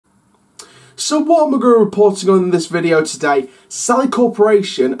So what am I going to be reporting on in this video today? Sally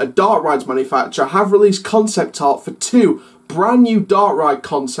Corporation, a dart rides manufacturer, have released concept art for two brand new dart ride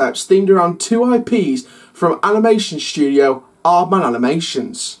concepts themed around two IPs from animation studio Aardman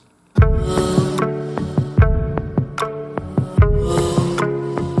Animations.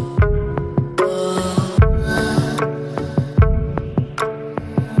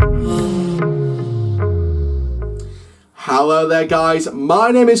 Hello there guys,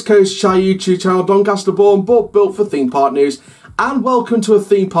 my name is Coach Chai, YouTube channel Doncaster born but built for Theme Park News, and welcome to a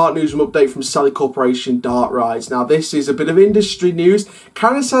Theme Park Newsroom update from Sally Corporation Dart Rides. Now this is a bit of industry news.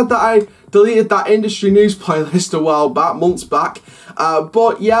 Kind of sad that I deleted that industry news playlist a while back, months back,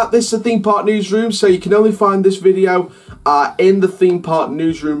 but yeah, this is a Theme Park Newsroom, so you can only find this video in the Theme Park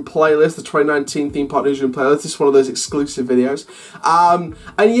Newsroom playlist, the 2019 Theme Park Newsroom playlist. This is one of those exclusive videos.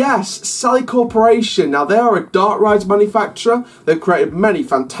 And yes, Sally Corporation, now they are a dart rides manufacturer. They've created many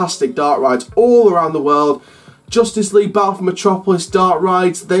fantastic dart rides all around the world. Justice League Battle for Metropolis dart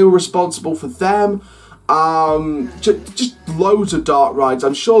rides, they were responsible for them. Just loads of dart rides.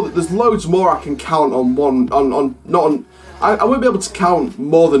 I'm sure that there's loads more I can count on I won't be able to count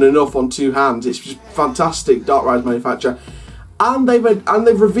more than enough on two hands. It's just fantastic dart rides manufacturer, and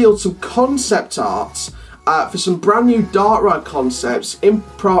they've revealed some concept arts for some brand new dart ride concepts in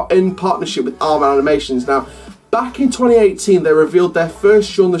partnership with Aardman Animations. Now, back in 2018, they revealed their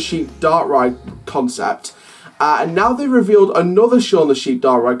first Shaun the Sheep dart ride concept, and now they've revealed another Shaun the Sheep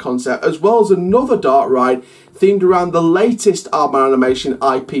dart ride concept, as well as another dart ride themed around the latest Aardman Animation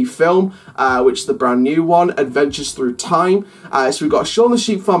IP film, which is the brand new one, Adventures Through Time. So we've got a Shaun the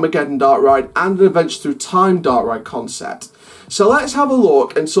Sheep Farmageddon dart ride and an Adventures Through Time dart ride concept. So let's have a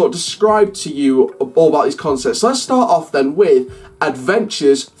look and sort of describe to you all about these concepts. So let's start off then with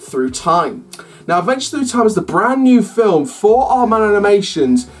Adventures Through Time. Now, Adventures Through Time is the brand new film for Aardman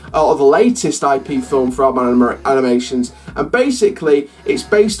Animations, or the latest IP film for Aardman Animations, and basically it's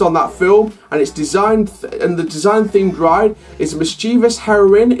based on that film, and it's designed, and the design-themed ride is a mischievous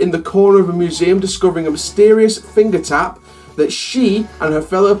heroine in the corner of a museum discovering a mysterious finger tap that she and her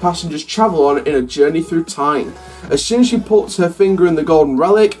fellow passengers travel on in a journey through time. As soon as she puts her finger in the golden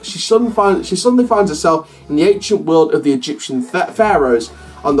relic, she suddenly finds herself in the ancient world of the Egyptian pharaohs,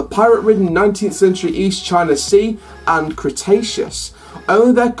 on the pirate-ridden 19th century East China Sea and Cretaceous.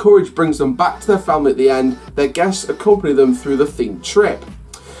 Only their courage brings them back to their family at the end. Their guests accompany them through the themed trip.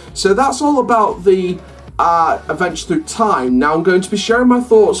 So that's all about the Adventure Through Time. Now I'm going to be sharing my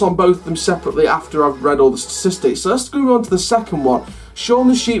thoughts on both of them separately after I've read all the statistics. So let's go on to the second one, Shaun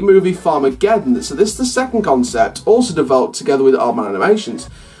the Sheep movie Farmageddon. So this is the second concept, also developed together with Aardman Animations,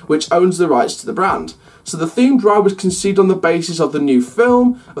 which owns the rights to the brand. So the themed ride was conceived on the basis of the new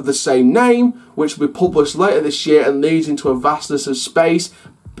film of the same name, which will be published later this year and leads into a vastness of space.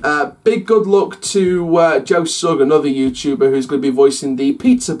 Big good luck to Joe Sugg, another YouTuber who's going to be voicing the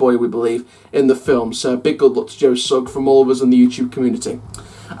Pizza Boy, we believe, in the film. So big good luck to Joe Sugg from all of us in the YouTube community.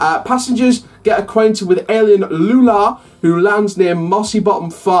 Passengers get acquainted with alien Lula, who lands near Mossy Bottom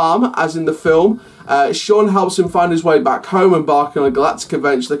Farm, as in the film. Shaun helps him find his way back home, embarking on a galactic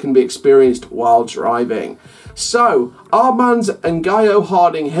adventure that can be experienced while driving. So, Aardman's Ngaio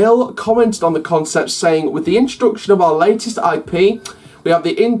Harding Hill commented on the concept, saying, with the introduction of our latest IP, we have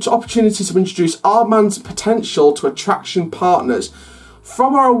the opportunity to introduce Aardman's potential to attraction partners.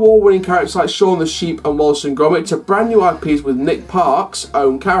 From our award-winning characters like Shaun the Sheep and Wallace and Gromit to brand new IPs with Nick Park's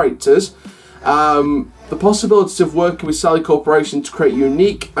own characters, the possibilities of working with Sally Corporation to create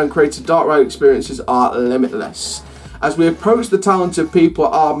unique and creative dart ride experiences are limitless. As we approach the talented people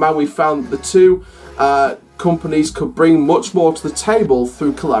at Aardman, we found that the two companies could bring much more to the table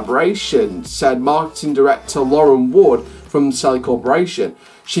through collaboration, said marketing director Lauren Wood from Sally Corporation.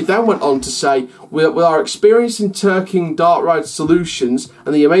 She then went on to say, with our experience in turking dart ride solutions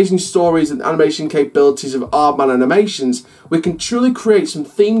and the amazing stories and animation capabilities of Aardman Animations, we can truly create some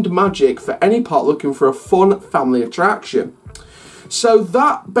themed magic for any park looking for a fun family attraction. So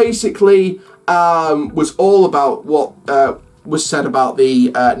that basically was all about what was said about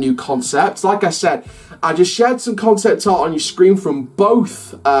the new concepts. Like I said, I just shared some concept art on your screen from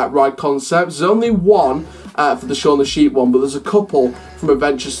both ride concepts. There's only one for the Shaun the Sheep one, but there's a couple from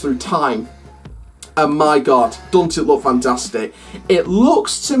Adventures Through Time. And my god, doesn't it look fantastic? It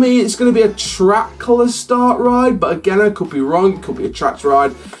looks to me it's going to be a trackless dart ride, but again, I could be wrong. It could be a tracked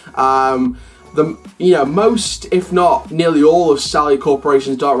ride. Most, if not nearly all, of Sally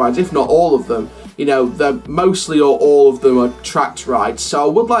Corporation's dart rides, if not all of them, they're mostly or all of them are tracked rides. So I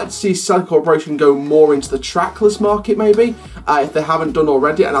would like to see Sally Corporation go more into the trackless market, maybe, if they haven't done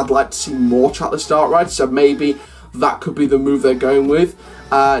already, and I'd like to see more trackless dart rides, so maybe that could be the move they're going with.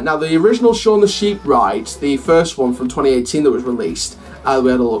 Now, the original Shaun the Sheep ride, the first one from 2018 that was released, we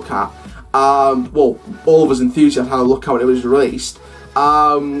had a look at. Well, all of us enthusiasts had a look at when it was released.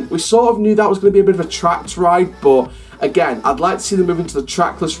 We sort of knew that was going to be a bit of a tracked ride, but again, I'd like to see them move into the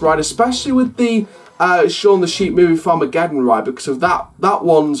trackless ride, especially with the Shaun the Sheep movie Farmageddon ride, because of that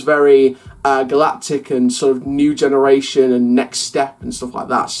one's very galactic and sort of new generation and next step and stuff like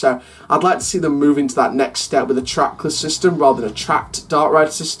that. So I'd like to see them move into that next step with a trackless system rather than a tracked dark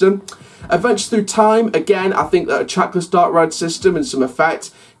ride system. Adventure Through Time, again, I think that a trackless dark ride system and some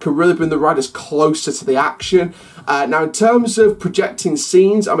effect can really bring the riders closer to the action. Now, in terms of projecting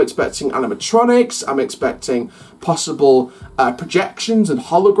scenes, I'm expecting animatronics, I'm expecting possible projections and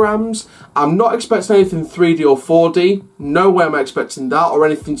holograms. I'm not expecting anything 3D or 4D. No way am I expecting that, or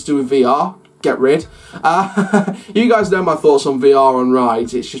anything to do with VR. Get rid. You guys know my thoughts on VR on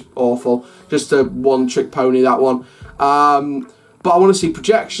rides. It's just awful. Just a one-trick pony, that one. But I want to see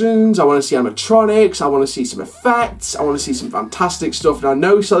projections, I want to see animatronics, I want to see some effects, I want to see some fantastic stuff. And I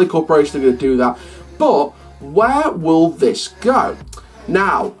know Sally Corporation are going to do that, but where will this go?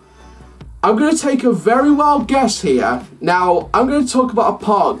 Now, I'm going to take a very wild guess here. Now, I'm going to talk about a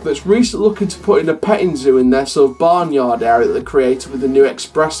park that's recently looking to put in a petting zoo in their sort of barnyard area that they created with the new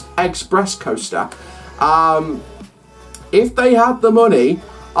Express coaster. If they had the money,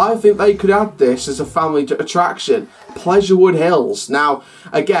 I think they could add this as a family attraction. Pleasurewood Hills. Now,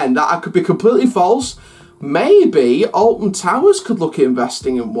 again, that could be completely false. Maybe Alton Towers could look at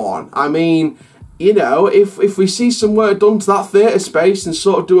investing in one. I mean, you know, if we see some work done to that theatre space and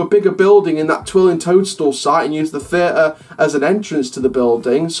sort of do a bigger building in that Twirling Toadstool site and use the theatre as an entrance to the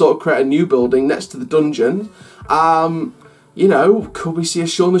building, sort of create a new building next to the dungeon, you know, could we see a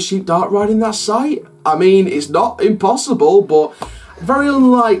Shaun the Sheep dark ride in that site? I mean, it's not impossible, but very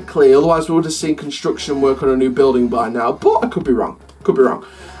unlikely, otherwise we would have seen construction work on a new building by now, but I could be wrong,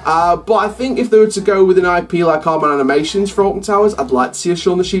 but I think if they were to go with an IP like Aardman Animations for Alton Towers, I'd like to see a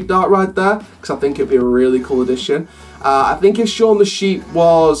Shaun the Sheep dark ride there, because I think it'd be a really cool addition. I think if Shaun the Sheep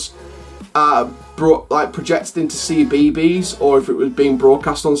was projected into CBeebies, or if it was being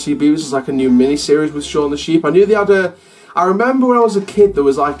broadcast on CBeebies as like a new mini-series with Shaun the Sheep, I knew they had I remember when I was a kid, there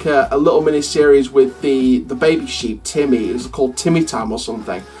was like a little mini-series with the baby sheep, Timmy. It was called Timmy Time or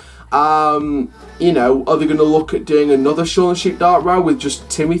something. You know, are they going to look at doing another Shaun the Sheep dark ride with just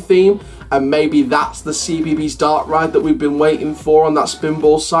Timmy theme? And maybe that's the CBeebies dark ride that we've been waiting for on that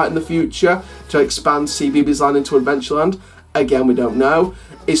Spinball site in the future to expand CBeebies Land into Adventureland? Again, we don't know.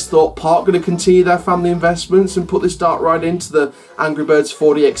 Is Thorpe Park going to continue their family investments and put this dark ride into the Angry Birds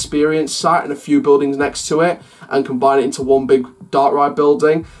 4D Experience site and a few buildings next to it and combine it into one big dark ride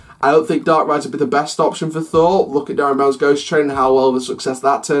building? I don't think dark rides would be the best option for Thorpe. Look at Darren Brown's Ghost Train and how well of a success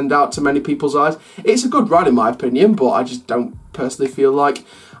that turned out to many people's eyes. It's a good ride in my opinion, but I just don't personally feel like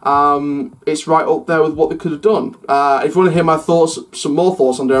it's right up there with what they could have done. If you want to hear my thoughts, some more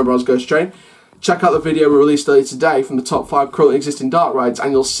thoughts on Darren Brown's Ghost Train, check out the video we released earlier today from the top 5 currently existing dark rides,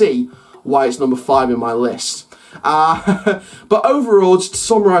 and you'll see why it's number 5 in my list. But overall, just to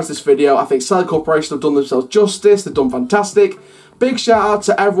summarise this video, I think Sally Corporation have done themselves justice. They've done fantastic. Big shout out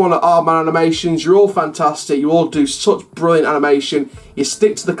to everyone at Aardman Animations. You're all fantastic. You all do such brilliant animation. You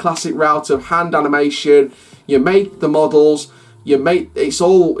stick to the classic route of hand animation. You make the models. You make it's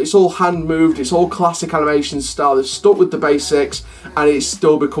all hand moved. It's all classic animation style. They've stuck with the basics, and it's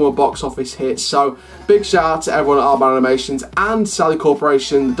still become a box office hit. So big shout out to everyone at Aardman Animations and Sally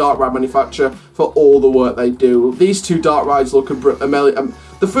Corporation, the dark ride manufacturer, for all the work they do. These two dark rides look amazing.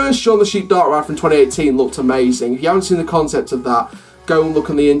 The first Shaun the Sheep dark ride from 2018 looked amazing. If you haven't seen the concept of that, go and look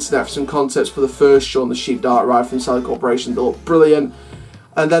on the internet for some concepts for the first Shaun the Sheep dark ride from Sally Corporation. They look brilliant.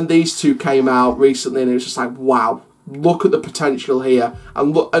 And then these two came out recently, and it was just like, wow. Look at the potential here,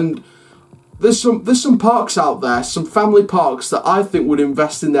 and look, and there's some parks out there, some family parks that I think would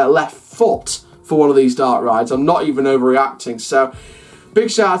invest in their left foot for one of these dark rides. I'm not even overreacting. So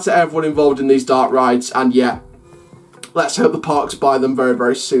big shout out to everyone involved in these dark rides, and yeah, let's hope the parks buy them very,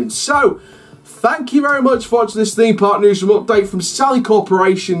 very soon. So thank you very much for watching this Theme Park Newsroom update from Sally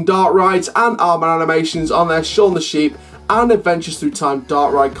Corporation Dark Rides and Aardman Animations on their Shaun the Sheep and Adventures Through Time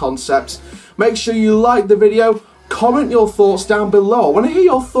dark ride concepts. Make sure you like the video. Comment your thoughts down below. I want to hear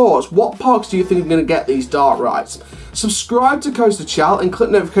your thoughts. What parks do you think are going to get these dark rides? Subscribe to Coaster Channel and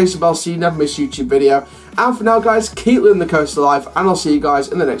click the notification bell so you never miss a YouTube video. And for now, guys, keep living the coaster life, and I'll see you guys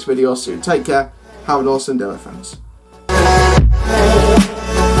in the next video soon. Take care. Have an awesome day, my friends.